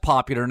less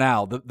popular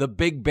now. The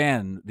Big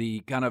Ben,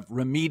 the kind of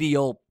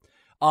remedial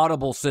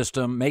audible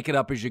system, make it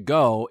up as you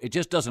go, it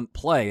just doesn't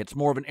play. It's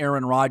more of an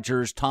Aaron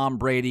Rodgers, Tom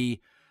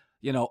Brady,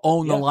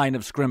 own the line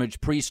of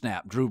scrimmage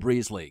pre-snap, Drew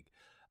Brees league.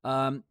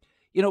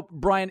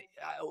 Brian,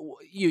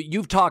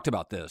 you've talked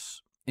about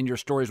this in your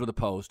stories with the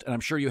Post, and I'm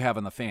sure you have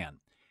in the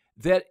Fan,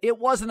 that it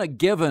wasn't a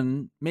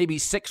given maybe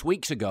 6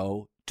 weeks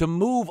ago to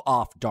move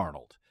off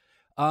Darnold,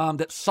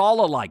 that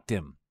Saleh liked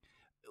him.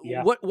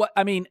 Yeah.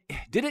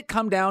 Did it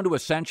come down to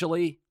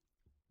essentially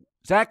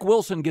Zach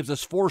Wilson gives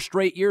us 4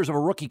 straight years of a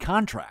rookie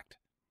contract?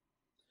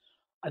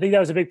 I think that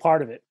was a big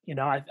part of it.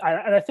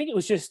 I think it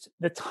was just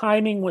the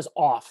timing was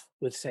off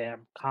with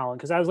Sam, Colin,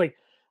 because I was like,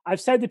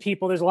 I've said to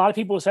people, there's a lot of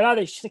people who said,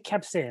 they should have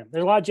kept Sam.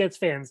 There's a lot of Jets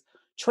fans.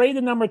 Trade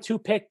the number 2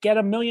 pick, get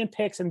 1 million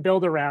picks, and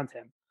build around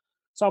him.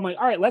 So I'm like,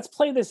 all right, let's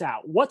play this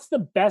out. What's the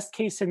best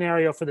case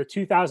scenario for the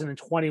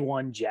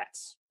 2021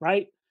 Jets,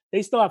 right?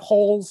 They still have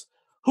holes.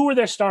 Who are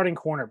their starting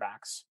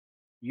cornerbacks?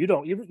 You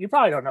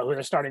probably don't know who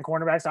their starting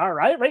cornerbacks are,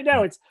 right? Right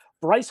now it's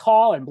Bryce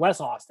Hall and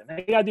Bless Austin.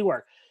 They got to do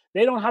work.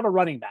 They don't have a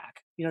running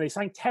back. They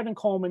signed Tevin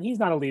Coleman. He's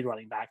not a lead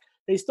running back.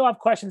 They still have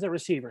questions at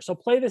receiver. So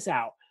play this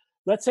out.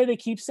 Let's say they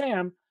keep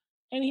Sam,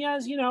 and he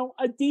has,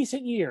 a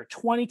decent year,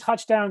 20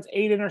 touchdowns,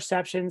 8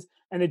 interceptions,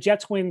 and the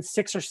Jets win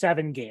 6 or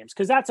 7 games,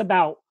 because that's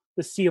about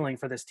the ceiling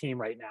for this team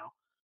right now.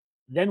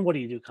 Then what do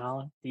you do,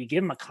 Colin? Do you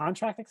give him a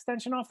contract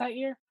extension off that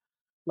year?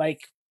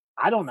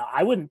 I don't know.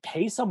 I wouldn't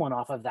pay someone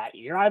off of that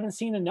year. I haven't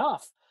seen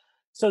enough.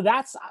 So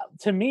that's,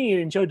 to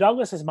me, in Joe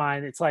Douglas's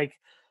mind, it's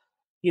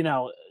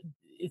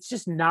it's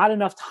just not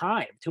enough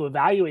time to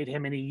evaluate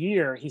him in a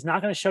year. He's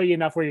not going to show you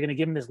enough where you're going to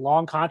give him this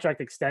long contract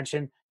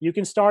extension. You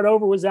can start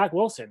over with Zach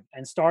Wilson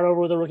and start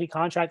over with a rookie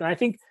contract. And I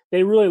think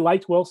they really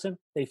liked Wilson.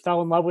 They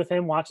fell in love with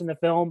him watching the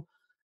film.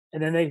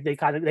 And then they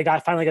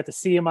finally got to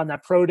see him on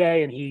that pro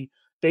day, and he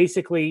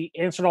basically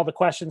answered all the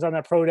questions on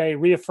that pro day,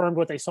 reaffirmed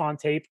what they saw on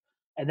tape.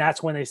 And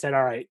that's when they said,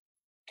 all right,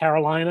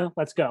 Carolina,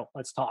 let's go.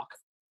 Let's talk.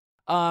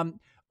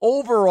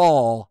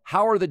 Overall,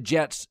 how are the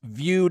Jets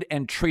viewed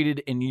and treated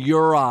in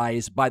your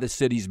eyes by the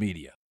city's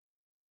media?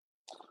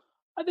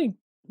 I think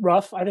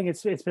rough. I think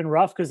it's been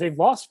rough because they've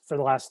lost for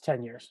the last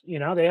 10 years.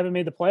 They haven't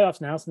made the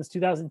playoffs now since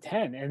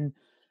 2010. And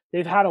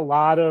they've had a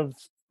lot of,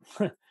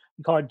 we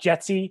call it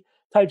Jetsy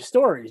type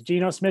stories.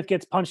 Geno Smith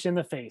gets punched in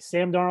the face.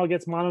 Sam Darnold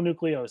gets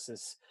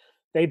mononucleosis.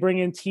 They bring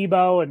in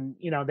Tebow and,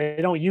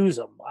 they don't use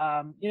them.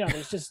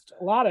 There's just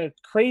a lot of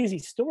crazy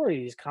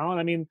stories, Colin.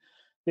 I mean,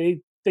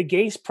 the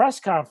Gase press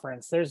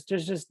conference, there's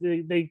just,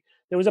 they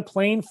there was a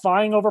plane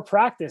flying over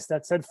practice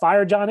that said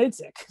 "Fire John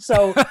Idzik."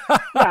 So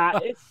yeah,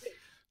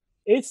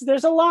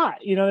 there's a lot.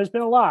 There's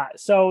been a lot.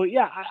 So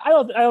yeah, I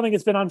don't think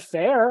it's been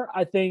unfair.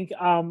 I think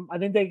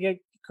they get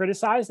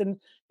criticized.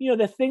 And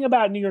the thing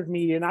about New York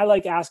media, and I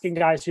like asking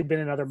guys who've been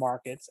in other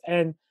markets,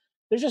 and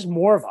there's just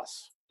more of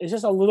us. It's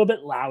just a little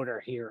bit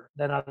louder here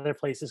than other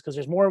places because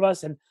there's more of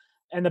us, and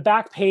the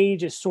back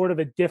page is sort of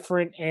a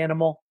different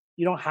animal.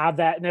 You don't have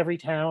that in every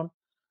town.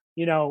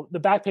 The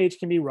back page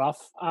can be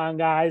rough on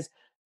guys.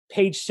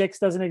 Page 6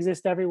 doesn't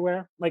exist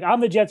everywhere. Like, I'm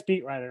the Jets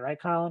beat writer, right,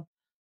 Colin?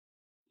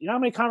 You know how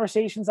many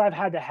conversations I've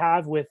had to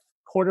have with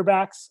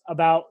quarterbacks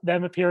about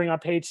them appearing on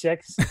page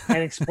 6 and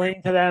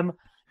explaining to them,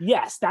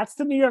 yes, that's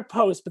the New York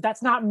Post, but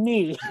that's not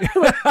me.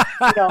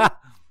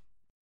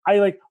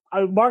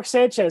 Mark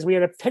Sanchez, we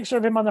had a picture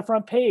of him on the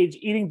front page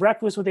eating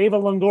breakfast with Eva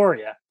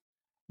Longoria.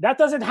 That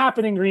doesn't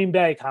happen in Green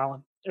Bay,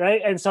 Colin,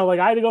 right? And so, I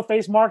had to go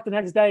face Mark the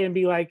next day and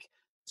be like,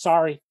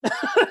 sorry.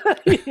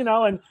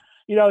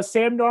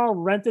 Sam Darnold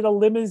rented a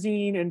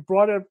limousine and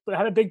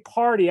had a big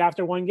party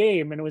after one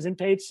game, and it was in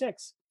page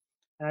 6.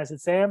 And I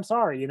said, Sam,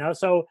 sorry,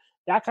 so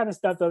that kind of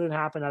stuff doesn't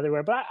happen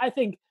everywhere. But I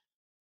think,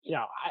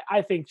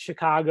 I think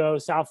Chicago,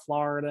 South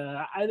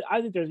Florida,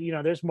 I think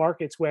there's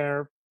markets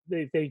where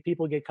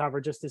people get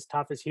covered just as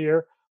tough as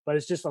here, but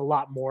it's just a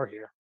lot more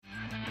here.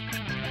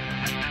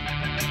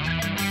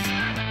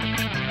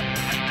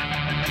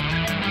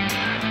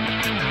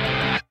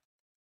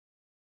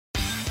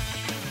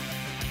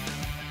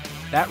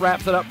 That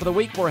wraps it up for the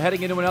week. We're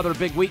heading into another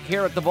big week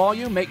here at The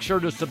Volume. Make sure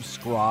to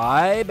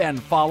subscribe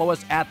and follow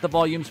us at The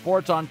Volume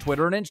Sports on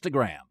Twitter and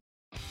Instagram.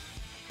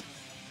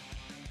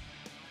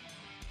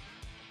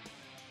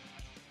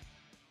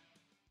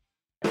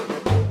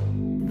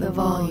 The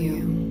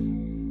Volume.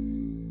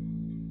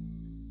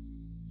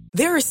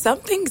 There are some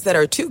things that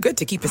are too good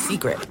to keep a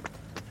secret.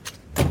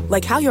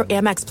 Like how your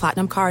Amex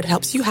Platinum card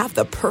helps you have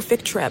the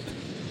perfect trip.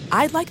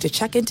 I'd like to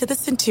check into the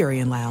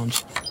Centurion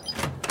Lounge.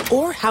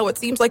 Or how it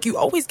seems like you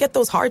always get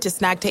those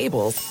hard-to-snag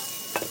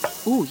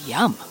tables. Ooh,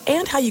 yum.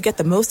 And how you get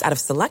the most out of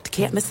select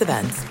can't-miss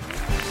events.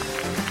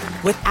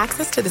 With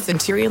access to the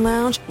Centurion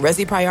Lounge,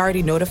 Resi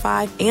Priority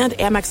Notified, and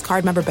Amex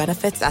card member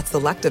benefits at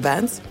select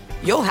events,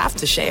 you'll have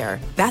to share.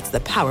 That's the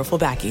powerful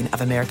backing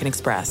of American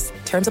Express.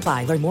 Terms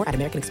apply. Learn more at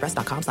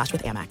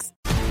americanexpress.com/withAmex.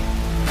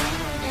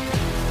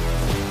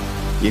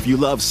 If you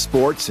love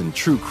sports and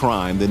true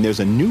crime, then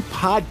there's a new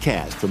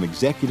podcast from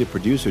executive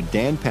producer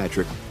Dan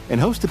Patrick and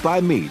hosted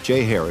by me,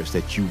 Jay Harris,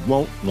 that you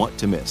won't want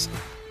to miss.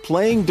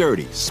 Playing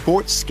Dirty: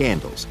 Sports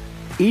Scandals.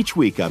 Each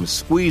week, I'm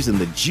squeezing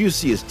the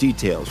juiciest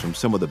details from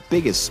some of the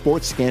biggest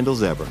sports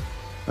scandals ever.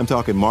 I'm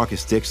talking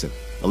Marcus Dixon,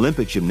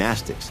 Olympic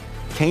gymnastics,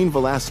 Cain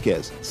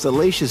Velasquez,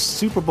 salacious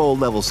Super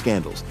Bowl-level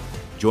scandals.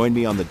 Join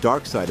me on the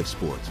dark side of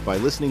sports by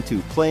listening to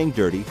Playing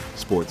Dirty: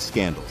 Sports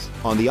Scandals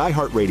on the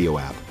iHeartRadio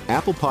app,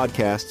 Apple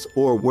Podcasts,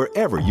 or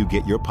wherever you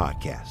get your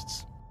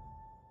podcasts.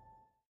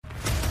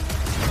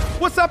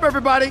 What's up,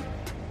 everybody?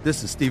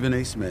 This is Stephen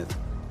A. Smith.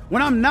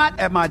 When I'm not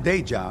at my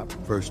day job,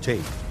 First Take,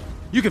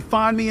 you can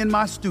find me in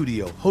my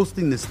studio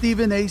hosting the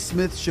Stephen A.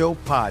 Smith Show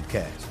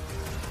podcast.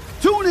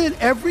 Tune in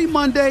every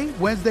Monday,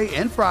 Wednesday,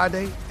 and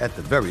Friday, at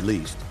the very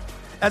least,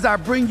 as I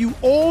bring you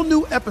all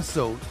new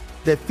episodes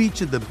that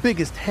feature the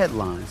biggest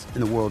headlines in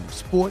the world of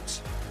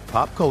sports,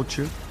 pop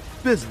culture,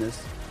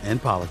 business,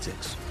 and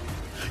politics.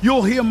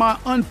 You'll hear my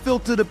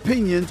unfiltered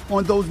opinions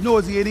on those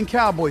nauseating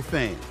Cowboy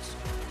fans,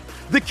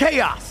 the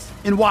chaos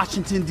in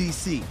Washington,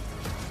 D.C.,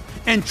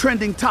 and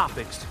trending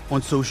topics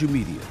on social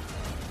media,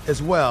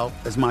 as well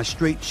as my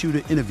straight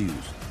shooter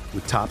interviews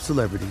with top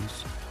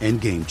celebrities and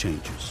game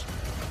changers.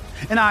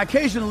 And I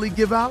occasionally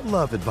give out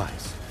love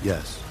advice.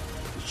 Yes,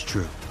 it's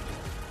true.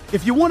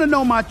 If you want to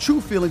know my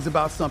true feelings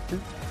about something,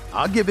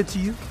 I'll give it to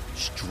you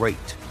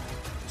straight.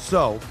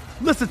 So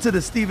listen to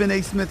the Stephen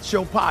A. Smith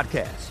Show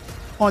podcast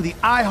on the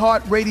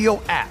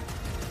iHeartRadio app,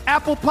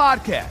 Apple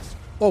Podcasts,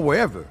 or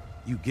wherever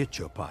you get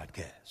your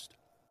podcast.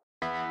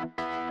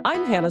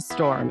 I'm Hannah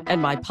Storm,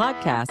 and my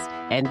podcast,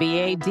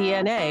 NBA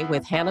DNA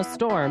with Hannah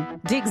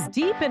Storm, digs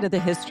deep into the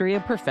history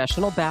of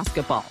professional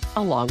basketball,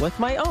 along with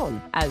my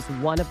own, as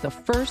one of the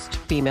first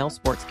female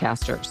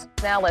sportscasters.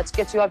 Now let's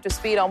get you up to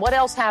speed on what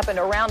else happened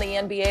around the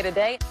NBA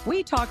today.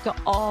 We talked to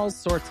all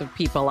sorts of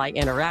people I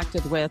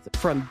interacted with,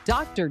 from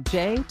Dr.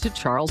 J to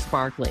Charles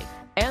Barkley,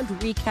 and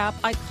recap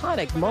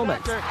iconic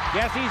moments.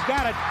 Yes, he's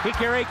got it.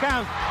 Here he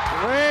comes.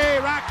 Way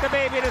rock the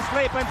baby to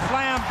sleep and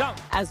slam dunk.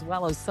 As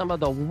well as some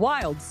of the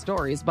wild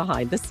stories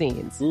behind the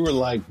scenes. We were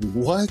like,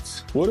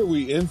 what? What are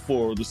we in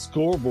for? The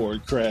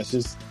scoreboard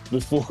crashes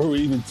before we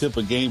even tip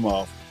a game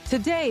off.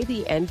 Today,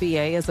 the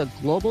NBA is a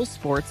global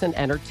sports and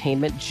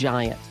entertainment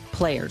giant.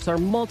 Players are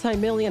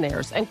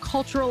multimillionaires and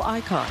cultural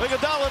icons.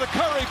 Iguodala to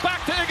Curry,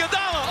 back to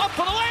Iguodala, up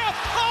for the layup.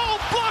 Oh,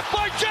 blocked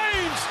by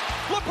James.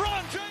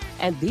 LeBron James.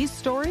 And these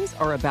stories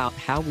are about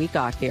how we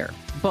got here,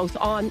 both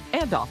on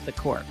and off the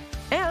court.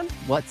 And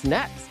what's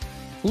next?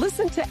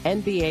 Listen to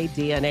NBA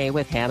DNA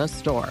with Hannah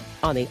Storm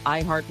on the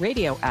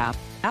iHeartRadio app,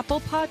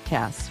 Apple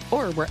Podcasts,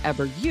 or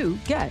wherever you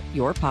get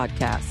your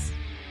podcasts.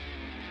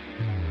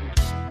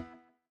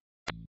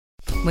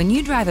 When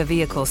you drive a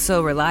vehicle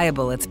so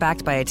reliable it's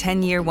backed by a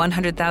 10-year,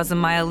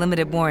 100,000-mile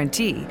limited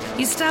warranty,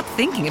 you stop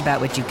thinking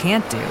about what you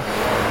can't do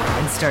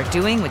and start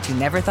doing what you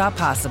never thought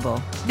possible.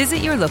 Visit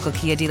your local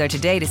Kia dealer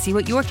today to see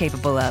what you're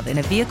capable of in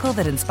a vehicle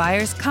that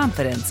inspires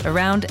confidence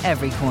around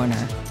every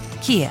corner.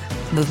 Kia,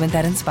 movement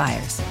that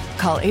inspires.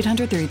 Call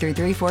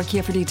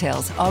 800-333-4KIA for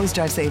details. Always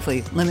drive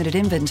safely. Limited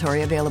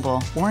inventory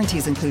available.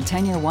 Warranties include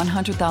 10-year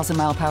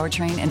 100,000-mile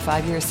powertrain and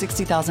 5-year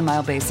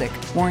 60,000-mile basic.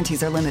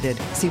 Warranties are limited.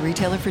 See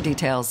retailer for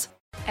details.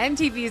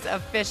 MTV's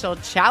official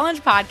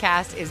Challenge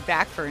podcast is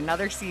back for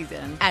another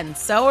season. And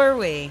so are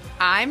we.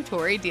 I'm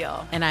Tori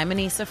Deal. And I'm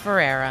Anissa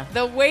Ferreira.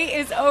 The wait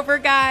is over,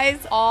 guys.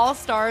 All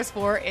Stars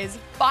 4 is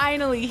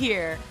finally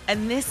here.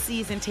 And this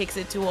season takes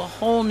it to a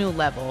whole new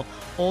level.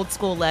 Old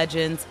school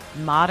legends,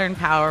 modern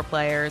power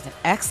players, and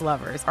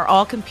ex-lovers are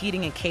all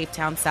competing in Cape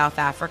Town, South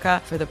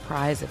Africa for the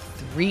prize of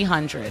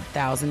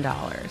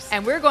 $300,000.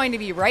 And we're going to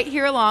be right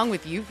here along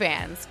with you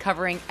fans,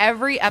 covering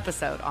every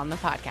episode on the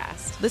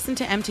podcast. Listen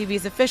to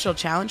MTV's official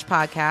Challenge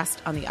podcast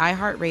on the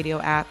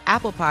iHeartRadio app,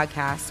 Apple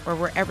Podcasts, or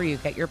wherever you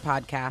get your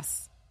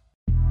podcasts.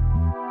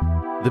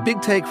 The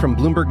Big Take from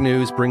Bloomberg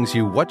News brings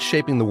you what's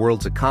shaping the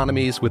world's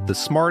economies with the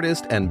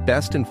smartest and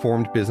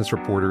best-informed business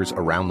reporters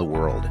around the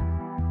world.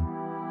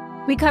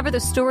 We cover the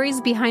stories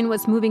behind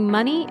what's moving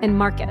money and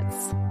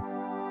markets,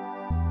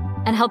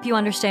 and help you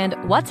understand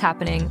what's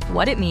happening,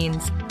 what it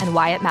means, and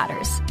why it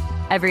matters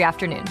every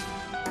afternoon.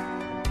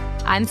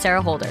 I'm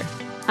Sarah Holder.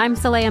 I'm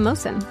Saleha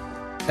Mohsin.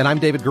 And I'm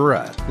David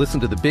Gura. Listen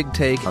to The Big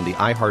Take on the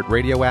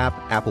iHeartRadio app,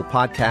 Apple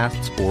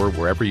Podcasts, or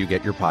wherever you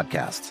get your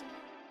podcasts.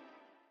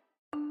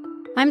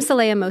 I'm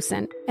Saleha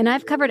Mohsin, and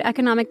I've covered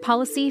economic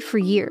policy for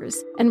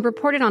years and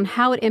reported on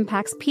how it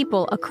impacts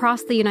people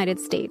across the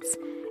United States.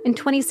 In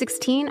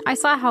 2016, I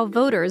saw how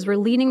voters were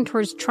leaning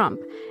towards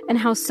Trump and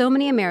how so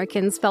many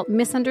Americans felt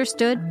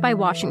misunderstood by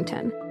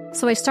Washington.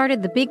 So I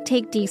started The Big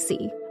Take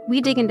DC.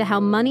 We dig into how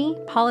money,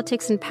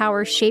 politics, and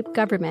power shape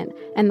government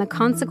and the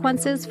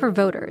consequences for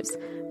voters.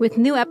 With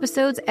new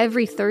episodes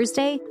every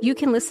Thursday, you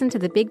can listen to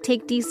The Big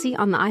Take DC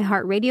on the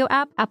iHeartRadio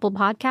app, Apple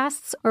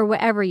Podcasts, or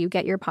wherever you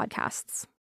get your podcasts.